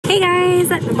Hey guys,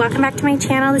 welcome back to my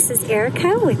channel. This is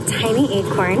Erica with Tiny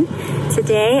Acorn.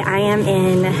 Today I am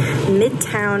in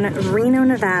Midtown Reno,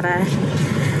 Nevada,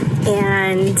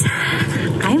 and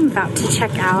I'm about to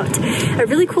check out a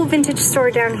really cool vintage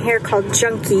store down here called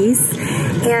Junkies,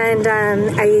 and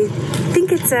I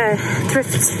think it's a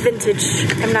thrift vintage,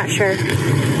 I'm not sure,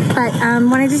 but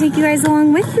wanted to take you guys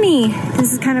along with me.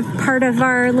 This is kind of part of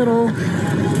our little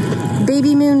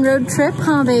baby moon road trip,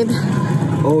 huh babe?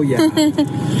 Oh yeah.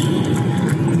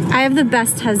 I have the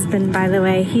best husband, by the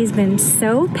way. He's been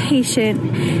so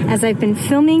patient as I've been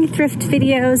filming thrift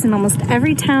videos in almost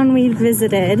every town we've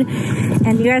visited.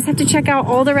 And you guys have to check out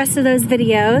all the rest of those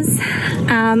videos.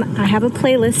 I have a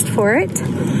playlist for it.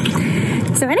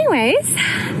 So anyways,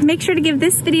 make sure to give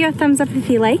this video a thumbs up if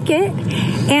you like it.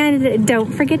 And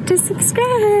don't forget to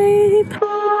subscribe.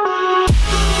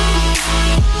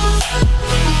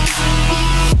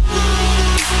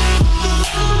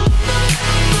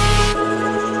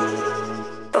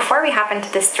 Before we hop into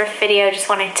this thrift video, just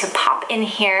wanted to pop in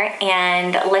here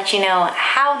and let you know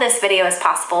how this video is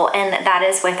possible, and that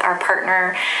is with our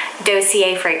partner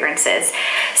Dossier Fragrances.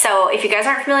 So if you guys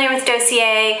aren't familiar with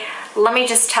Dossier, let me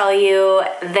just tell you,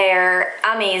 they're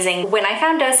amazing. When I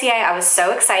found Dossier, I was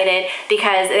so excited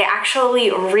because they actually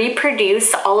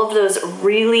reproduce all of those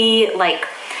really like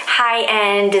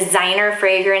high-end designer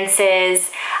fragrances,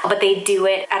 but they do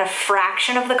it at a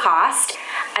fraction of the cost.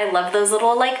 I love those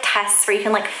little like tests where you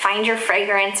can like find your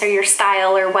fragrance or your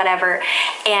style or whatever,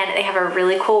 and they have a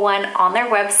really cool one on their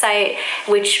website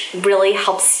which really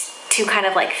helps to kind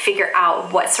of like figure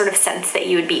out what sort of scents that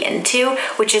you would be into,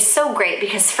 which is so great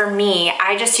because for me,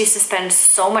 I just used to spend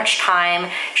so much time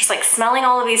just like smelling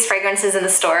all of these fragrances in the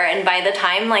store, and by the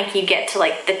time like you get to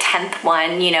like the 10th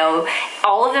one, you know,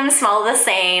 all of them smell the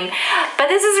same. But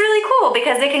this is really cool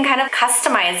because they can kind of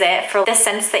customize it for the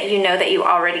scents that you know that you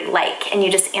already like, and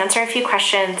you just answer a few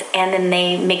questions and then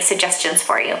they make suggestions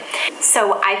for you.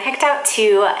 So I picked out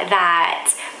two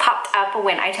that popped up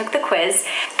when I took the quiz,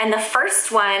 and the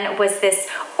first one was this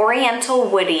Oriental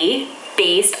Woody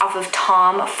based off of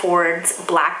Tom Ford's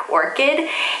Black Orchid,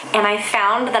 and I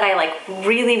found that I like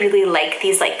really like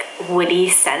these like woody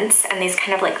scents and these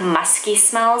kind of like musky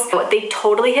smells. They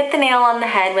totally hit the nail on the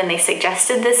head when they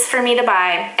suggested this for me to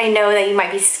buy. I know that you might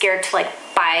be scared to like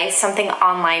buy something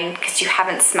online because you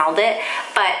haven't smelled it,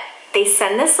 but they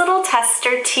send this little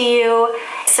tester to you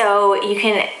so you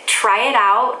can try it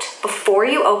out before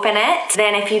you open it.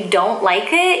 Then if you don't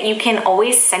like it, you can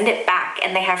always send it back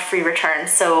and they have free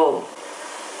returns. So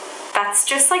that's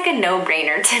just like a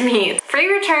no-brainer to me. Free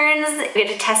returns, you get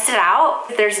to test it out.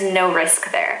 There's no risk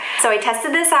there. So I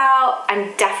tested this out.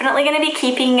 I'm definitely gonna be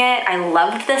keeping it. I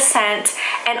loved the scent.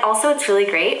 And also what's really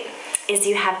great is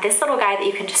you have this little guy that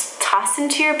you can just toss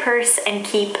into your purse and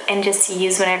keep and just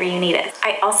use whenever you need it.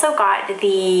 I also got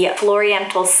the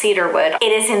Floriental Cedarwood.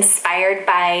 It is inspired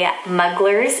by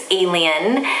Mugler's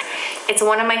Alien. It's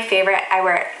one of my favorite. I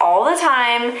wear it all the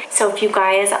time. So if you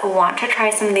guys want to try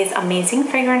some of these amazing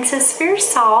fragrances for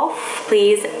yourself,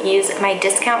 please use my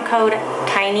discount code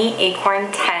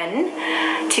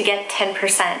TinyAcorn10 to get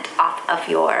 10% off of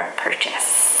your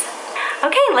purchase.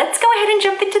 Okay, let's go ahead and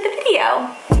jump into the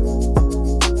video.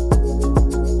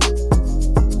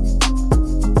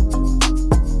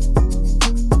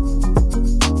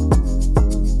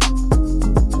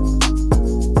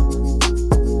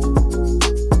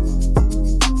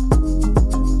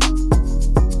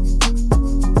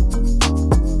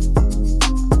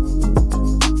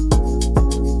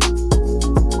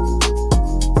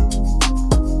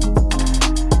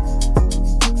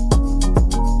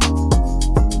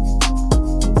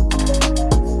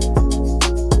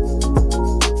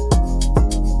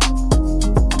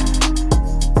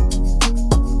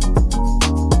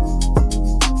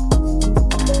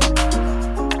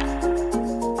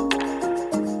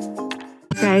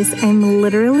 Guys, I'm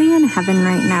literally in heaven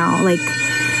right now. Like,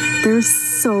 there's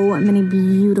so many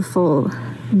beautiful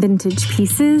vintage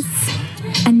pieces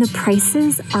and the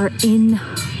prices are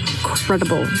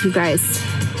incredible, you guys.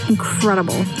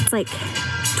 Incredible. It's like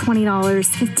 $20,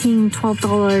 $15,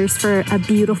 $12 for a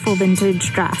beautiful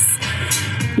vintage dress.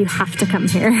 You have to come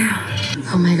here.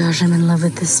 Oh my gosh, I'm in love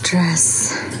with this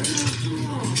dress.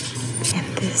 And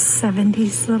this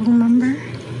 70s little number.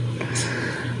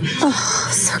 Oh,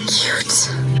 so cute.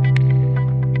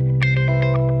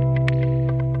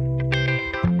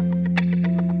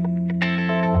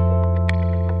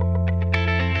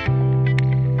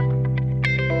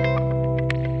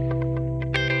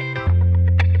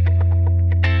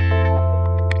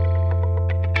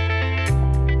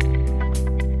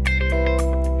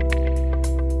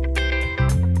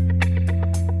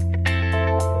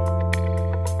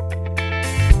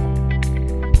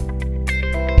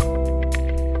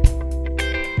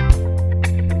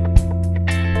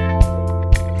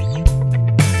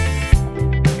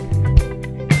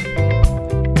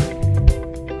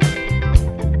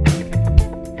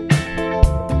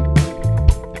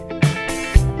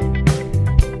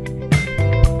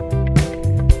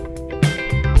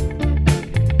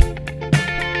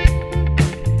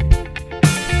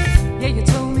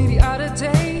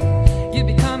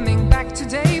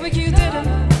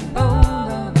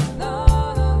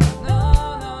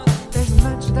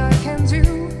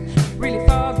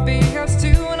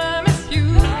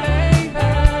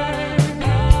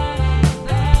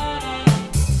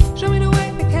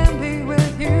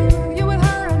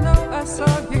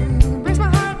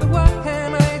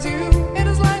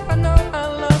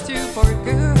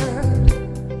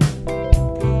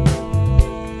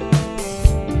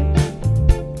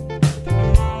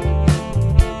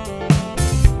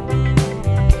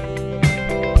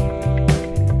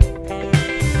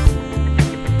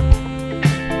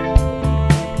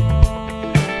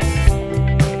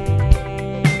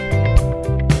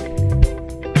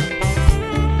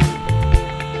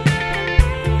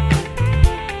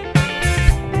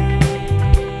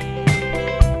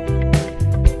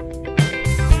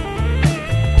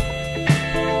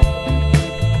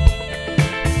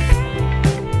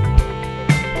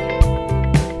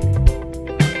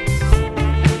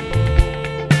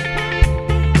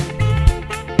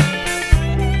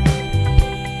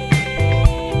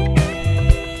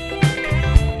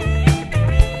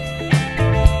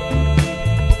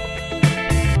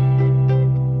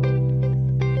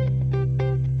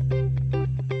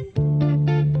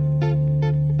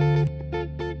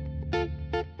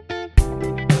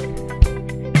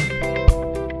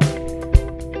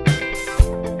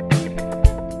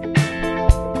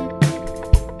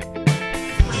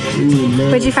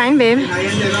 What'd you find, babe?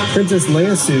 Princess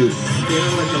Leia suit.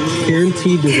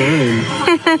 Guaranteed design.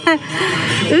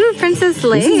 Ooh, Princess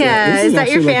Leia. Is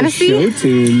that your fantasy? Like a show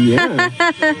tune. Yeah.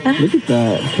 Look at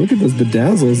that. Look at those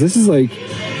bedazzles. This is like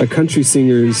a country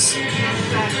singer's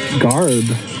garb.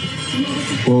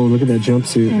 Whoa, look at that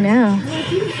jumpsuit. I know.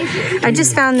 I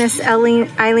just found this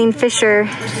Eileen Fisher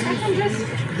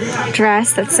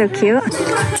dress. That's so cute.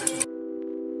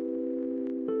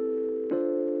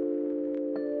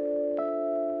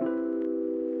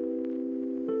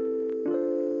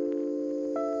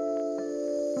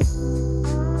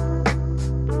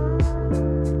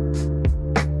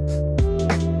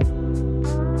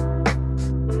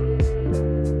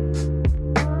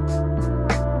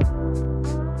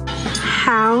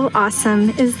 How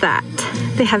awesome is that?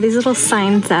 They have these little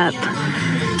signs up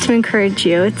to encourage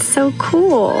you. It's so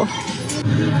cool.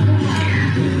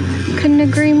 Couldn't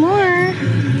agree more.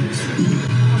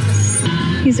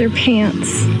 These are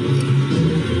pants.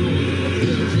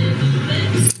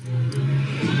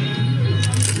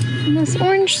 And this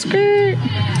orange skirt.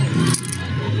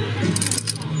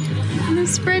 And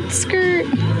this red skirt.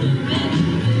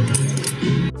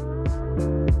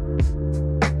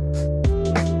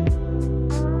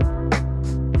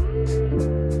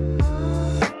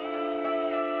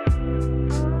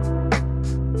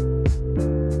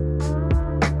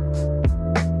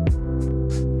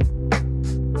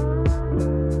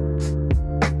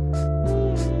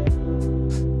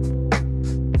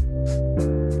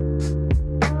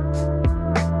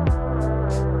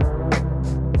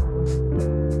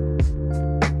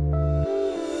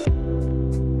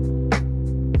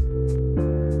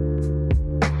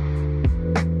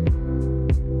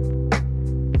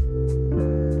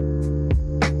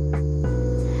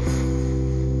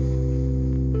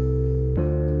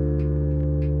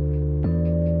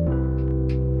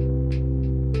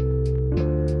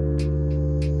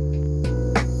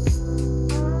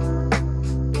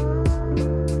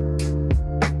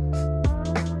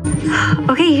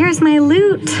 Okay, here's my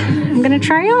loot. I'm gonna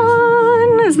try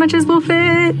on as much as will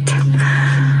fit.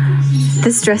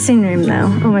 This dressing room though,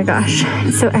 oh my gosh,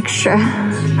 it's so extra.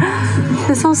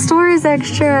 This whole store is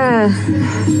extra.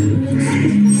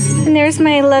 And there's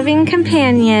my loving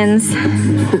companions.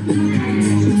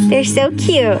 They're so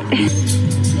cute.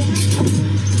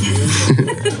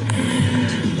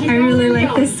 I really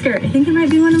like this skirt. I think it might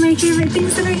be one of my favorite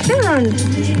things that I found.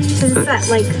 This is that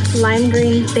like lime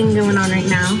green thing going on right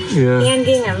now. Yeah. And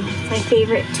gingham. My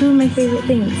favorite, two of my favorite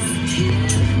things.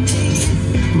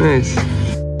 Nice.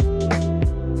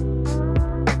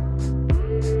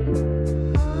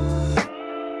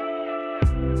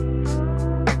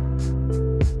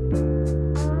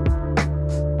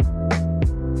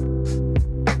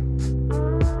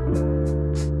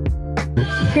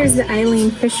 Here's the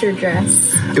Eileen Fisher dress.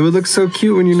 It would look so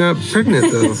cute when you're not pregnant,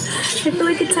 though. I feel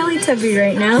like a Teletubby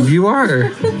right now. You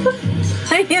are.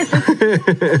 I am.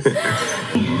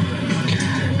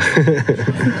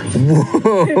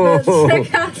 Whoa.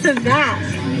 Check out the back.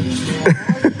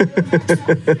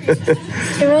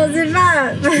 It rolls it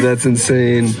back. That's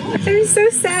insane. I'm so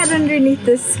sad underneath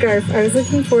this scarf. I was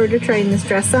looking forward to trying this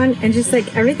dress on, and just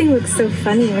like everything looks so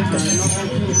funny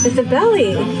with the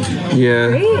belly. Yeah.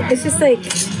 Right? It's just like,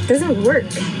 doesn't work.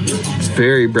 It's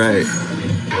very bright.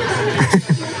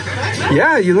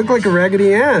 Yeah, you look like a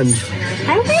Raggedy Ann.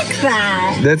 I like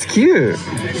that. That's cute.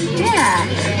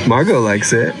 Yeah. Margot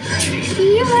likes it. Do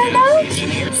you, Margot?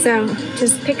 So,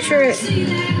 just picture it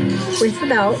with the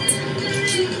belt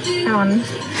on.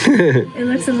 It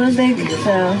looks a little big,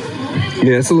 though.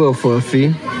 Yeah, it's a little fluffy. A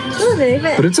little big,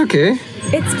 But it's okay.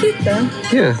 it's cute, though.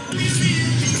 Yeah.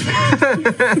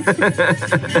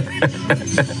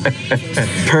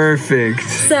 Perfect.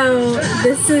 So,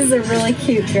 this is a really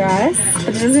cute dress,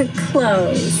 but it doesn't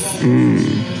close.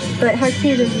 But how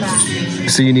cute is that?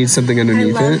 So you need something I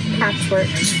underneath love it? patchwork.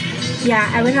 Yeah,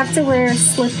 I would have to wear a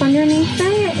slip underneath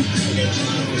it.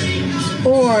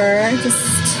 Or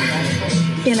just,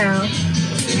 you know.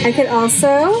 I could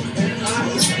also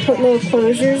put little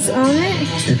closures on it.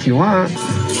 If you want.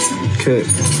 Okay.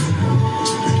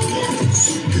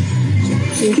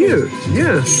 Cute,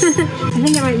 yeah. I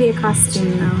think it might be a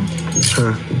costume though.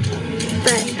 Huh.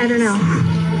 But I don't know.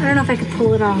 I don't know if I could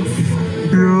pull it off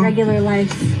in regular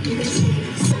life.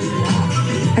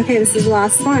 Okay, this is the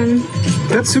last one.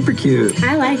 That's super cute.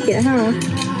 I like it, huh?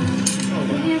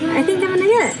 I think I'm gonna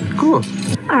get it. Cool.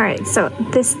 Alright, so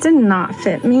this did not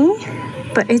fit me,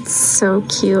 but it's so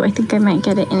cute. I think I might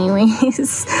get it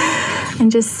anyways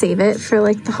and just save it for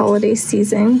like the holiday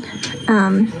season.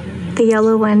 The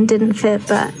yellow one didn't fit,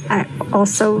 but I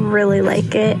also really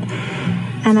like it.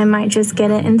 and I might just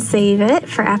get it and save it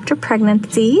for after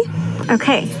pregnancy.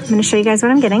 Okay, I'm gonna show you guys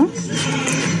what I'm getting.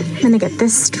 I'm gonna get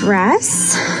this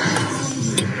dress,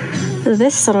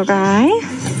 this little guy,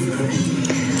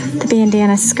 the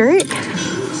bandana skirt,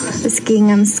 this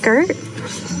gingham skirt,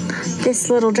 this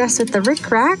little dress with the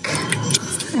rickrack.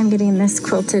 I'm getting this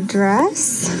quilted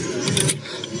dress,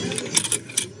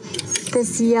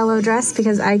 this yellow dress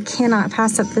because I cannot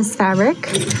pass up this fabric,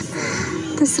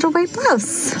 this little white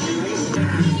blouse.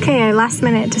 Okay, I last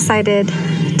minute decided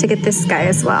to get this guy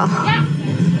as well.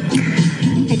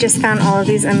 I just found all of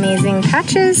these amazing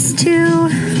patches too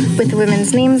with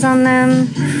women's names on them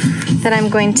that I'm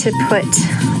going to put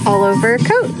all over a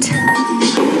coat.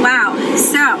 Wow,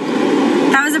 so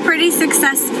that was a pretty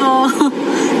successful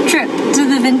trip to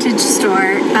the vintage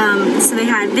store. So they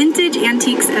had vintage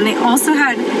antiques and they also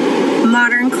had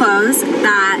modern clothes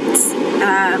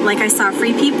that, like I saw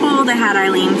Free People, they had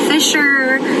Eileen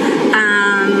Fisher,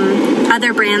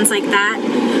 other brands like that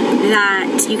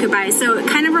you could buy. So it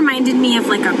kind of reminded me of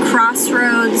like a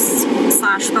Crossroads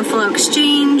 / Buffalo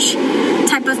Exchange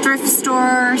type of thrift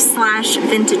store /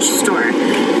 vintage store.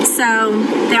 So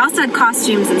they also had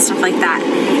costumes and stuff like that.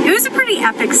 It was a pretty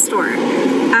epic store.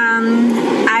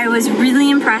 I was really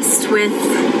impressed with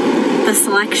the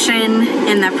selection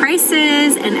and the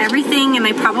prices and everything, and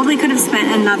I probably could have spent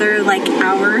another like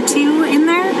hour or two in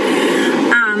there.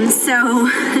 So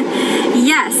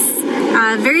yes,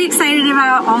 very excited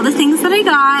about all the things that I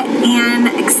got and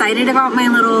excited about my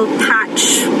little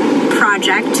patch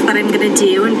project that I'm gonna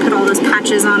do and put all those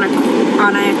patches on a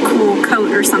cool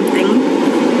coat or something.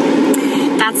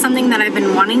 That's something that I've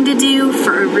been wanting to do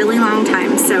for a really long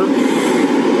time, so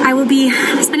I will be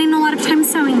spending a lot of time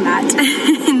sewing that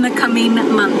in the coming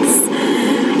months.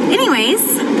 Anyways,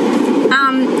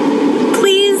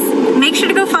 please make sure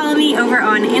to go follow me over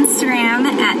on Instagram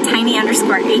at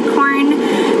tiny_acorn.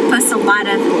 Post a lot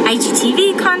of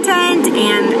IGTV content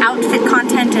and outfit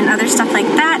content and other stuff like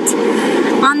that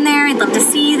on there. I'd love to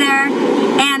see you there.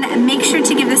 And make sure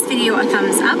to give this video a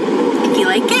thumbs up if you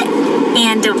like it.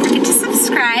 And don't forget to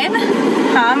subscribe.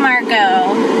 Huh,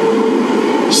 Margot?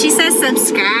 She says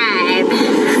subscribe.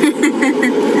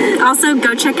 Also,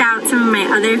 go check out some of my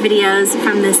other videos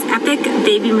from this epic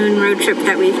baby moon road trip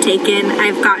that we've taken.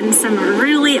 I've gotten some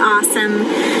really awesome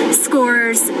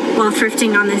scores while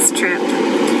thrifting on this trip.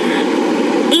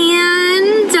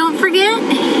 And don't forget,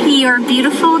 you're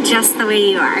beautiful just the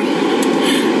way you are.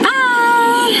 Bye!